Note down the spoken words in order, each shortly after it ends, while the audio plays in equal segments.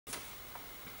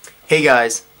Hey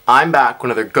guys, I'm back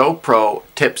with another GoPro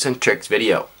tips and tricks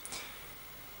video.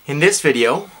 In this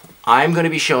video, I'm going to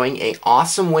be showing an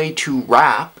awesome way to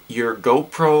wrap your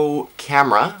GoPro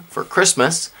camera for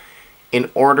Christmas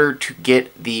in order to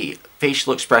get the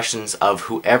facial expressions of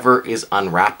whoever is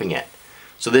unwrapping it.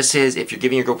 So this is, if you're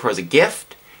giving your GoPro as a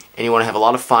gift and you want to have a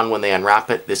lot of fun when they unwrap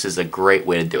it, this is a great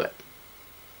way to do it.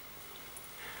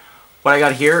 What I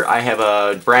got here, I have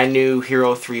a brand new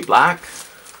Hero 3 Black.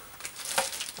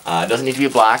 It doesn't need to be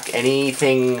black. Any of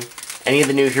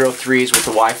the new Hero 3s with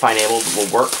the Wi-Fi enabled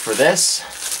will work for this.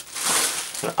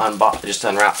 Just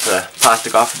unwrap the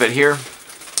plastic off of it here.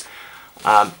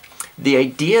 The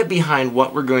idea behind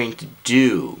what we're going to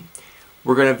do,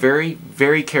 we're going to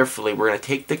very carefully, we're going to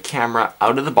take the camera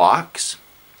out of the box,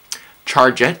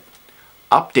 charge it,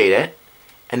 update it,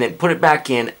 and then put it back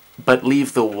in, but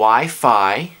leave the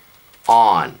Wi-Fi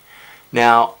on.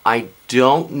 Now, I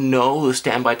don't know the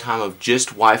standby time of just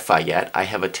Wi-Fi yet. I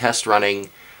have a test running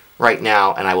right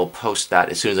now, and I will post that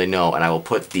as soon as I know, and I will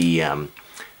put the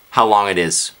how long it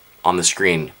is on the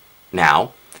screen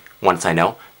now, once I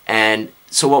know. And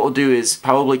so what we'll do is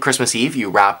probably Christmas Eve, you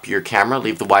wrap your camera,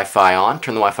 leave the Wi-Fi on,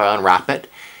 turn the Wi-Fi on, wrap it,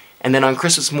 and then on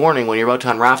Christmas morning, when you're about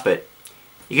to unwrap it,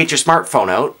 you get your smartphone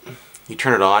out, you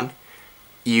turn it on,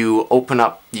 you open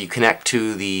up, you connect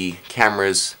to the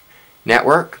camera's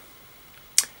network,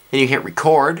 then you hit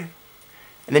record,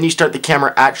 and then you start the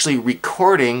camera actually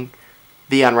recording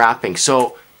the unwrapping.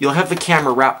 So you'll have the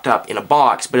camera wrapped up in a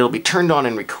box, but it'll be turned on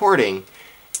and recording,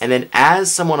 and then as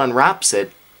someone unwraps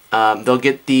it, you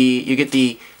get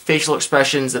the facial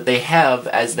expressions that they have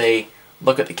as they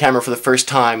look at the camera for the first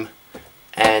time.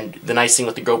 And the nice thing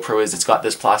with the GoPro is it's got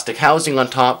this plastic housing on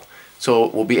top, so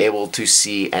we'll be able to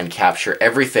see and capture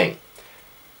everything.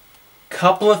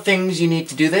 Couple of things you need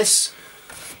to do this.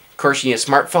 Of course, you need a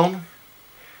smartphone.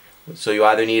 So you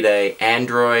either need an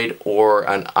Android or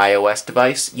an iOS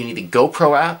device. You need the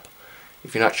GoPro app.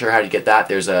 If you're not sure how to get that,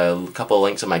 there's a couple of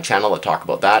links on my channel that talk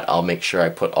about that. I'll make sure I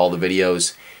put all the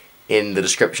videos in the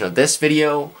description of this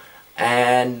video.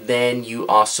 And then you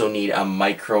also need a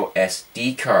micro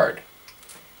SD card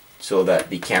so that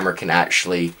the camera can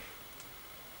actually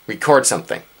record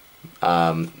something.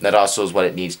 That also is what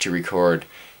it needs to record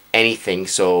anything,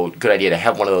 so good idea to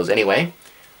have one of those anyway.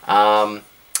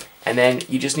 And then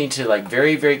you just need to, like,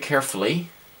 very carefully.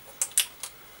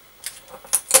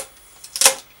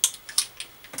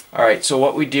 Alright, so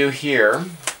what we do here,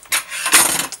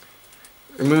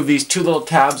 remove these two little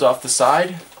tabs off the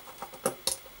side.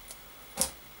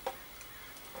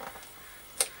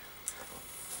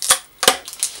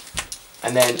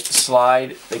 And then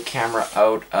slide the camera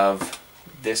out of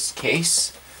this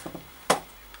case.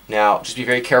 Now, just be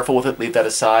very careful with it, leave that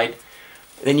aside.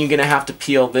 Then you're going to have to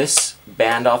peel this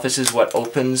band off. This is what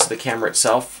opens the camera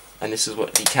itself, and this is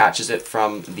what detaches it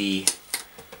from the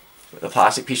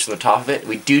plastic piece from the top of it.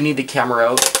 We do need the camera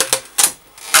out.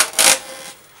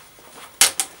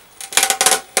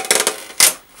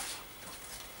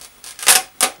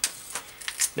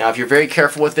 Now, if you're very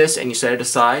careful with this and you set it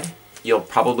aside, you'll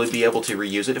probably be able to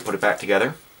reuse it and put it back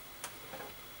together.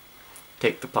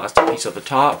 Take the plastic piece off the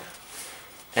top.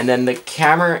 And then the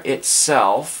camera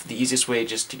itself, the easiest way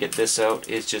just to get this out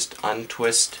is just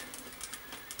untwist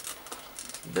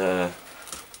the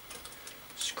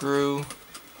screw.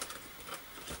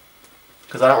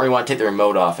 Because I don't really want to take the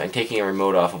remote off, and taking a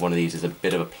remote off of one of these is a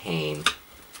bit of a pain.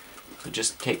 So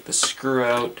just take the screw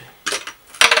out,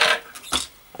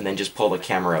 and then just pull the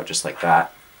camera out just like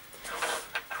that.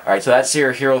 Alright, so that's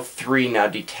your Hero 3 now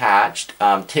detached.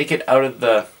 Take it out of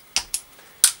the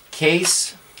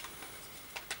case.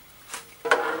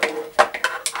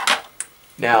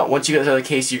 Now, once you get this out of the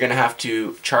case, you're going to have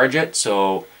to charge it.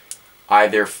 So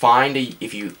either find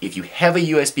if you have a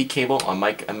USB cable, a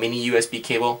mini USB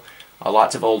cable,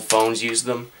 lots of old phones use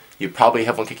them. You probably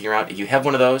have one kicking around. If you have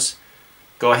one of those,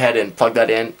 go ahead and plug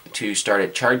that in to start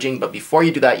it charging. But before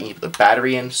you do that, you need to put the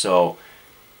battery in. So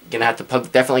you're gonna have to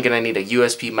definitely gonna need a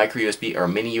USB, micro USB, or a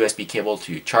mini USB cable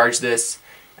to charge this,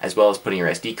 as well as putting your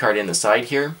SD card in the side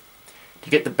here.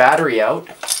 To get the battery out,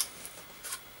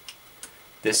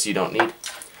 this you don't need.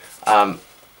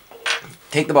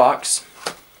 Take the box,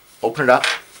 open it up,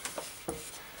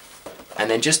 and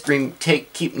then just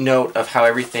keep note of how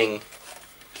everything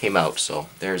came out. So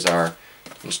there's our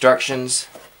instructions.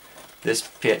 This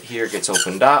pit here gets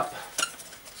opened up,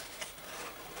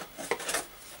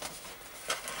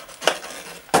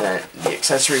 and then the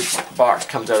accessory box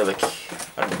comes out of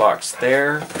the box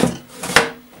there.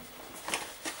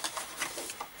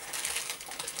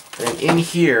 Then in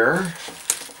here,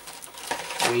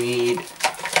 we need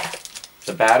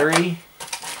the battery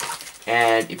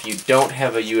And if you don't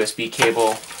have a USB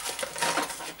cable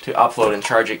to upload and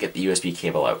charge it, get the USB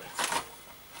cable out.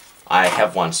 I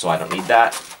have one, so I don't need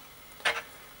that.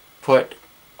 Put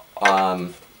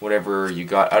whatever you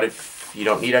got out of, you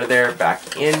don't need out of there,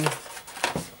 back in.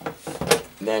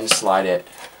 Then slide it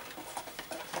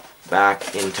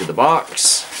back into the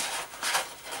box.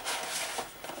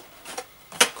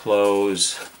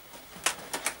 Close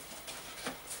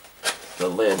the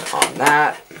lid on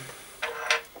that.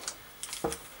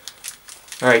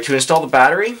 Alright, to install the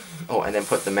battery, and then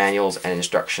put the manuals and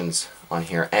instructions on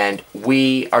here. And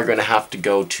we are going to have to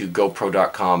go to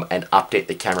GoPro.com and update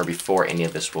the camera before any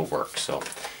of this will work. So,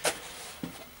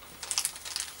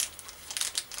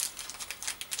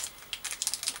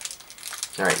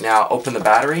 alright, now open the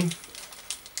battery.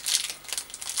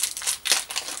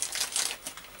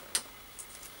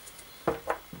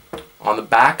 On the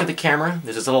back of the camera,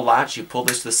 there's this little latch. You pull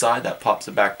this to the side, that pops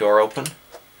the back door open.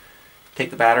 Take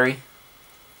the battery,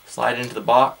 slide it into the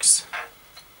box,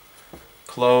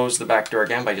 close the back door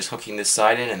again by just hooking this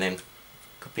side in and then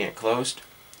clipping it closed.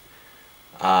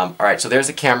 Alright, so there's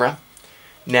the camera.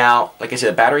 Now, like I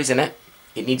said, the battery's in it.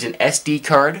 It needs an SD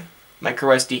card,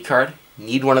 micro SD card.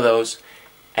 Need one of those.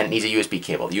 And it needs a USB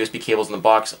cable. The USB cable's in the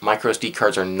box. Micro SD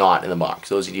cards are not in the box.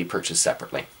 Those need to be purchased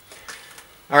separately.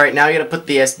 Alright, now you gotta put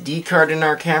the SD card in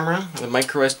our camera, the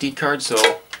micro SD card,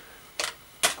 so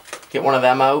get one of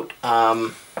them out.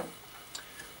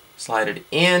 Slide it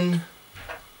in,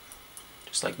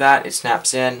 just like that. It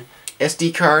snaps in.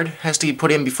 SD card has to be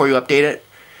put in before you update it.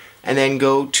 And then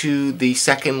go to the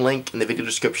second link in the video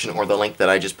description, or the link that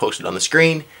I just posted on the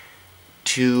screen,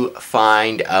 to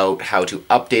find out how to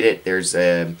update it. There's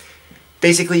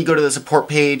basically you go to the support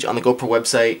page on the GoPro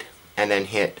website and then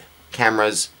hit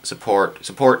cameras,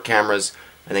 support cameras,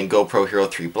 and then GoPro Hero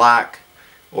 3 Black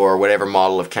or whatever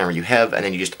model of camera you have, and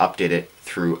then you just update it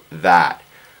through that.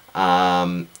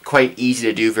 Quite easy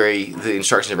to do, the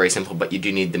instructions are very simple, but you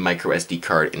do need the micro SD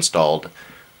card installed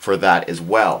for that as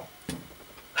well.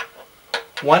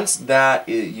 Once that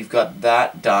you've got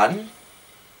that done,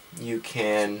 you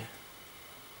can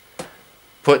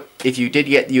put, if you did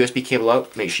get the USB cable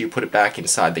out, make sure you put it back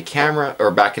inside the camera, or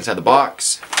back inside the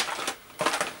box.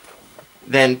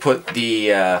 Then put the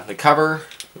cover,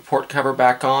 the port cover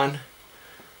back on.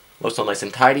 Looks all nice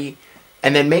and tidy.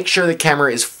 And then make sure the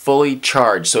camera is fully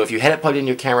charged. So if you had it plugged in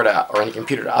your camera or on your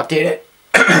computer to update it,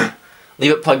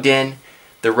 leave it plugged in.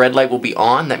 The red light will be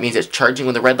on. That means it's charging.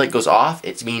 When the red light goes off,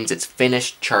 it means it's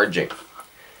finished charging.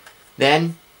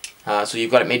 Then, so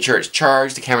you've got it made sure it's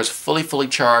charged. The camera's fully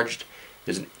charged.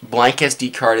 There's a blank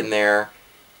SD card in there.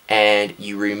 And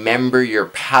you remember your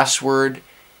password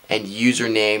and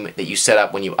username that you set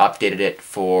up when you updated it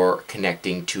for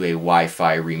connecting to a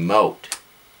Wi-Fi remote.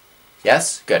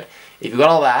 Yes? Good. If you got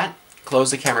all that,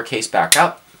 close the camera case back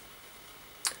up.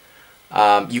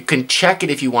 You can check it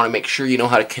if you want to make sure you know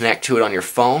how to connect to it on your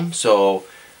phone. So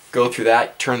go through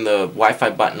that, turn the Wi-Fi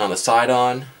button on the side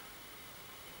on.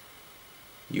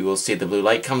 You will see the blue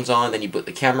light comes on, then you boot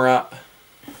the camera up.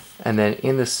 And then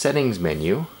in the settings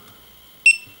menu,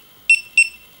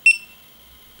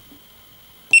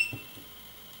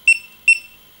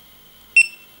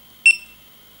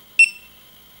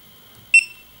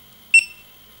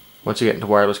 once you get into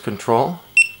wireless control,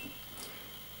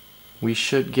 we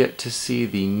should get to see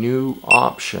the new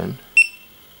option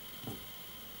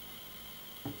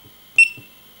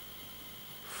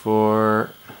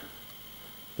for,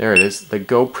 there it is, the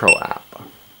GoPro app.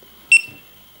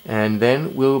 And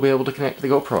then we'll be able to connect to the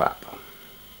GoPro app.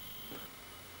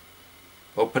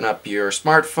 Open up your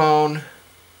smartphone,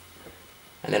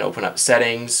 and then open up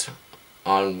settings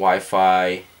on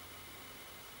Wi-Fi.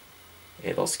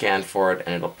 It'll scan for it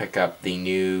and it'll pick up the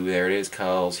new, there it is,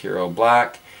 Calls Hero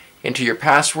Black. Enter your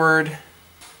password,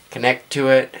 connect to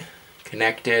it,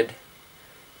 connected,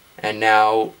 and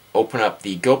now open up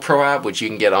the GoPro app, which you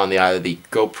can get on either the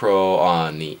GoPro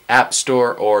on the App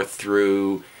Store or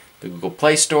through the Google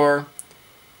Play Store.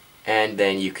 And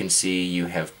then you can see you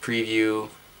have preview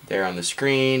there on the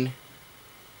screen.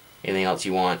 Anything else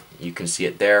you want, you can see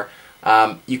it there.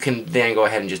 You can then go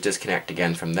ahead and just disconnect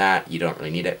again from that. You don't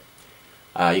really need it.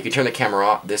 You can turn the camera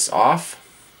off,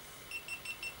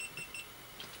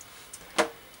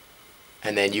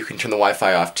 and then you can turn the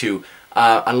Wi-Fi off too,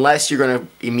 unless you're going to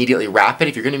immediately wrap it.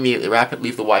 If you're going to immediately wrap it,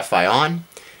 leave the Wi-Fi on.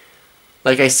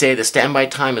 Like I say, the standby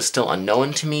time is still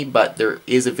unknown to me, but there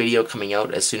is a video coming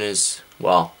out as soon as,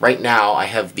 well, right now I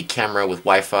have the camera with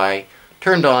Wi-Fi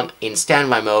turned on in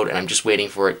standby mode, and I'm just waiting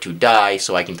for it to die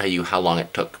so I can tell you how long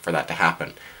it took for that to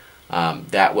happen.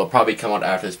 That will probably come out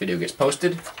after this video gets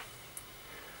posted.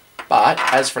 But,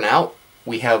 as for now,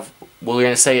 we're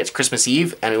going to say it's Christmas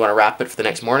Eve and we want to wrap it for the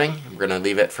next morning. We're going to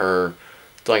leave it for,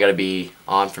 it's only got to be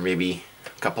on for maybe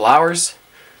a couple hours.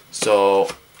 So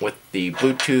with the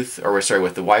Bluetooth, or sorry,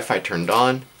 with the Wi-Fi turned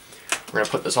on, we're going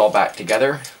to put this all back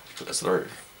together. So this little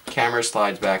camera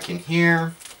slides back in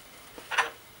here,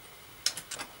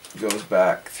 goes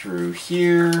back through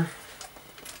here,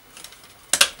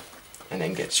 and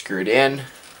then gets screwed in.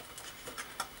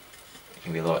 It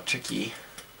can be a little tricky.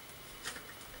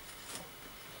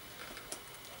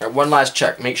 Alright, one last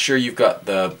check. Make sure you've got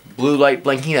the blue light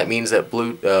blinking. That means that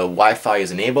Wi-Fi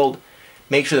is enabled.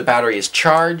 Make sure the battery is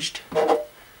charged.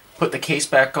 Put the case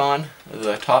back on,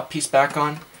 the top piece back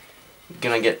on. You're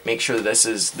gonna make sure that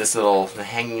the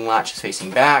hanging latch is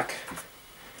facing back.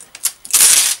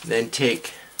 Then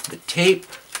take the tape,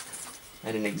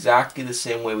 and in exactly the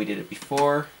same way we did it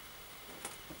before.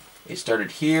 It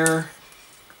started here.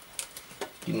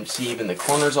 You can see even the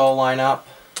corners all line up.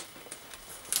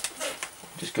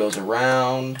 Just goes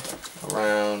around,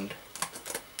 around,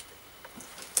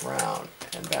 around,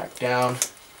 and back down.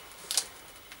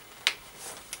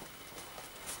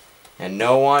 And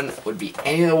no one would be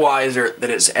any the wiser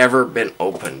that it's ever been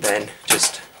opened. Then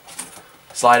just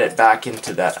slide it back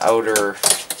into that outer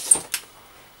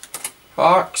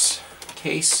box,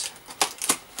 case.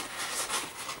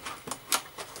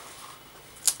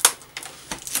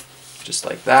 Just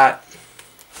like that.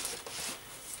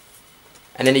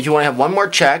 And then if you want to have one more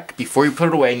check before you put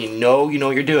it away and you know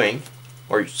what you're doing,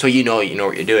 or so you know what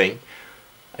you're doing,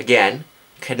 again,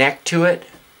 connect to it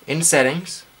in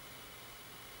settings.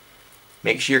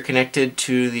 Make sure you're connected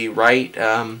to the right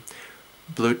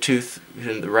Bluetooth,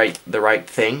 the right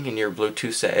thing in your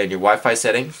Bluetooth and your Wi-Fi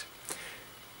settings.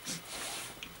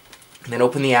 And then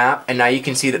open the app, and now you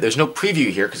can see that there's no preview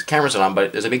here because the camera's not on,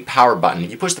 but there's a big power button. If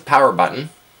you push the power button,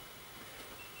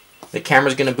 the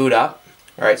camera's going to boot up.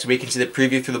 Alright, so we can see the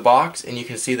preview through the box, and you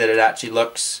can see that it actually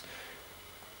looks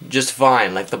just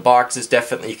fine. Like the box is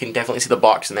you can definitely see the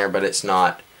box in there, but it's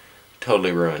not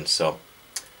totally ruined. So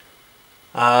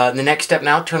the next step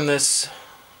now, turn this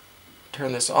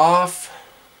off,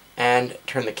 and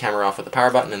turn the camera off with the power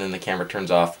button, and then the camera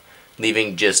turns off,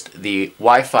 leaving just the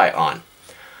Wi-Fi on.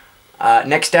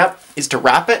 Next step is to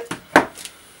wrap it.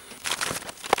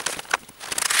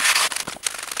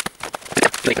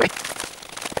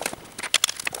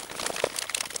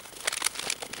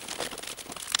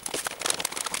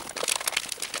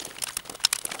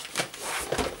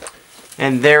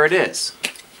 And there it is,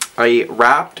 a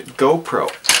wrapped GoPro.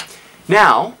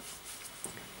 Now,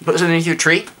 put this underneath your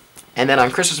tree, and then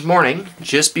on Christmas morning,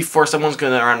 just before someone's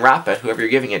going to unwrap it, whoever you're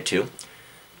giving it to,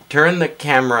 turn the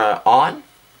camera on,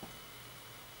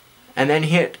 and then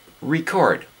hit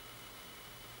record.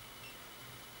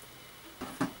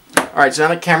 Alright, so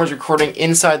now the camera's recording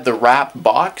inside the wrap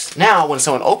box. Now, when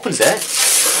someone opens it,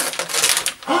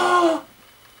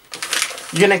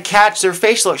 you're going to catch their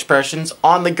facial expressions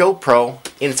on the GoPro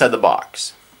inside the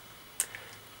box.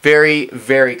 Very,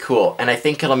 very cool. And I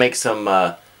think it'll make some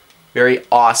very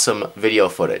awesome video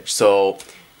footage. So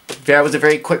that was a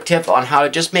very quick tip on how to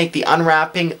just make the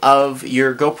unwrapping of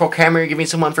your GoPro camera you're giving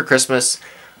someone for Christmas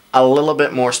a little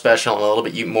bit more special and a little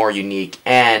bit more unique,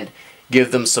 and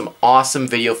give them some awesome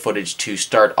video footage to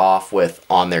start off with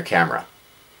on their camera.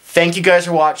 Thank you guys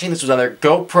for watching. This was another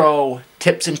GoPro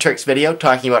tips and tricks video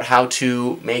talking about how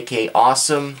to make an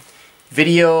awesome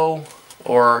video,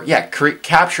 or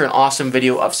capture an awesome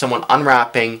video of someone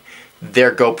unwrapping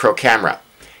their GoPro camera.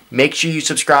 Make sure you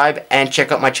subscribe and check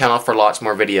out my channel for lots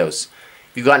more videos.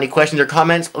 If you've got any questions or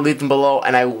comments, leave them below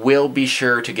and I will be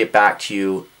sure to get back to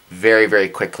you very, very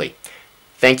quickly.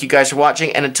 Thank you guys for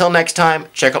watching, and until next time,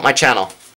 check out my channel.